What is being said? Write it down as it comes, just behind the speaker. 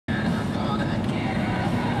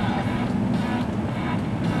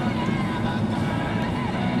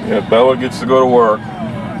Yeah, Bella gets to go to work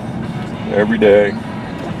every day.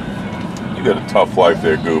 You got a tough life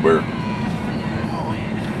there, Goober.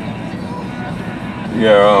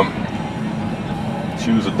 Yeah,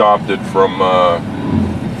 she was adopted from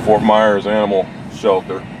Fort Myers Animal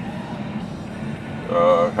Shelter.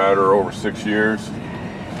 Had her over 6 years,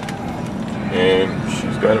 and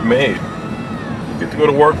she's got it made. You get to go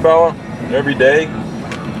to work, Bella, every day.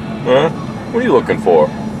 Huh? What are you looking for?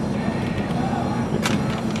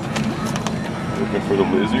 Looking for the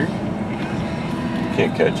lizard?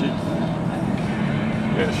 Can't catch it.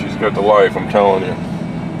 Yeah, she's got the life, I'm telling you.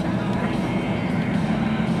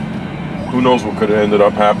 Who knows what could have ended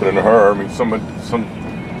up happening to her? I mean, some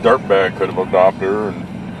dirtbag could have adopted her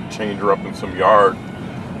and chained her up in some yard,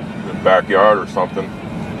 in the backyard or something.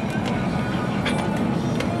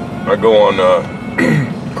 I go on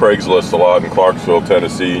Craigslist a lot in Clarksville,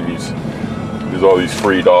 Tennessee, and there's all these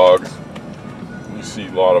free dogs. You see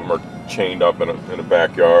a lot of them are chained up in a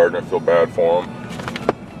backyard, and I feel bad for them.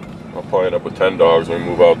 I'll probably end up with 10 dogs when we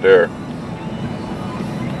move out there.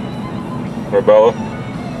 Right, Bella?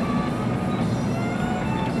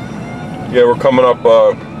 Yeah, we're coming up.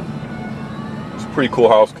 It's a pretty cool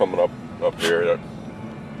house coming up here that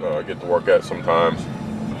I get to work at sometimes.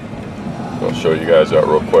 I'll show you guys that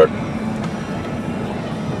real quick.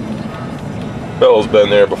 Bella's been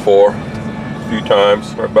there before a few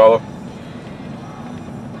times, right, Bella?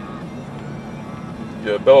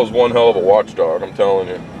 Yeah, Bella's one hell of a watchdog, I'm telling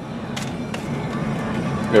you.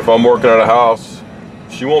 If I'm working at a house,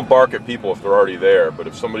 she won't bark at people if they're already there, but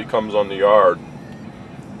if somebody comes on the yard,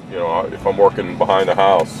 you know, if I'm working behind the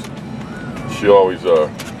house, she always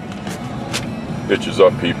ditches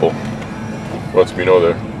up people. Lets me know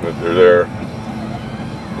that they're there.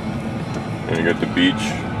 And you got the beach,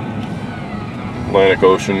 Atlantic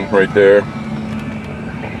Ocean right there.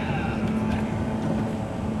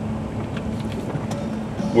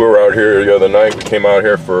 We were out here the other night. We came out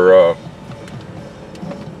here for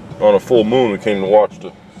on a full moon. We came to watch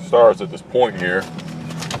the stars at this point here.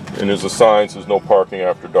 And there's a sign that says no parking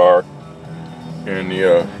after dark. And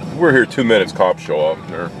we're here 2 minutes, cops show up.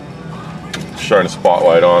 They're shining a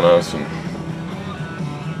spotlight on us. And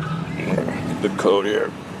the code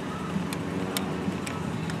here.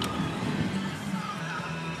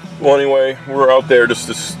 Well, anyway, we're out there just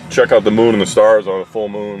to check out the moon and the stars on a full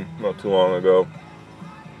moon not too long ago.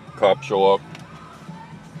 Cops show up.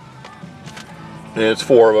 And it's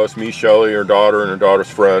 4 of us, me, Shelly, her daughter, and her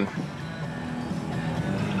daughter's friend.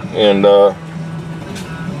 And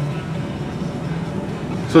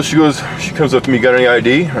so she comes up to me, got any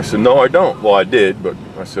ID? I said, no, I don't. Well, I did, but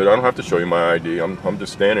I said, I don't have to show you my ID. I'm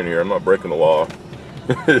just standing here. I'm not breaking the law.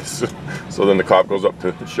 So then the cop goes up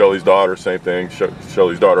to Shelly's daughter, same thing.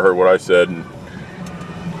 Shelly's daughter heard what I said, and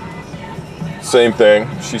same thing.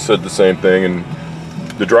 She said the same thing, and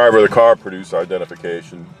the driver of the car produced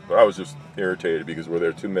identification. But I was just irritated because we're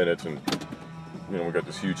there 2 minutes, and you know, we got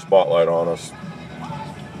this huge spotlight on us.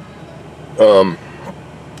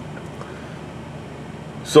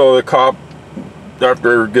 So the cop,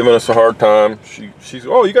 after giving us a hard time, she's,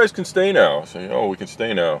 oh, you guys can stay now. I say, oh, we can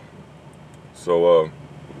stay now. So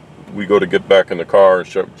we go to get back in the car, and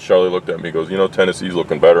Shelly looked at me and goes, you know, Tennessee's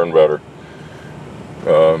looking better and better.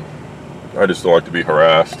 I just don't like to be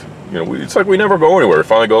harassed. You know, it's like we never go anywhere. We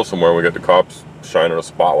finally go somewhere, and we get the cops shining a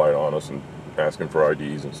spotlight on us and asking for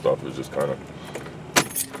IDs and stuff. It was just kind of,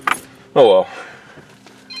 oh well.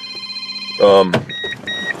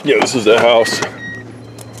 Yeah, this is the house.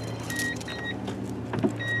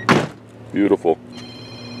 Beautiful.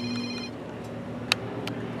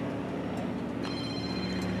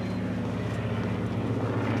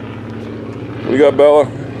 What you got, Bella?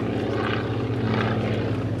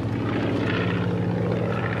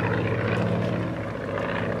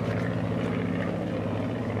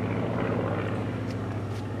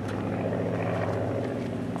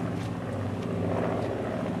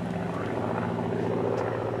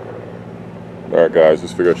 Alright guys,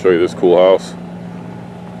 just figured I'd show you this cool house.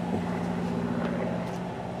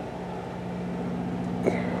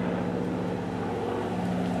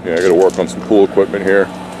 Yeah, I gotta work on some pool equipment here.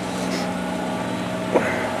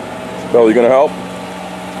 Bella, you gonna help?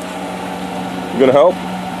 You gonna help?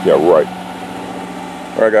 Yeah, right.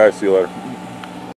 Alright guys, see you later.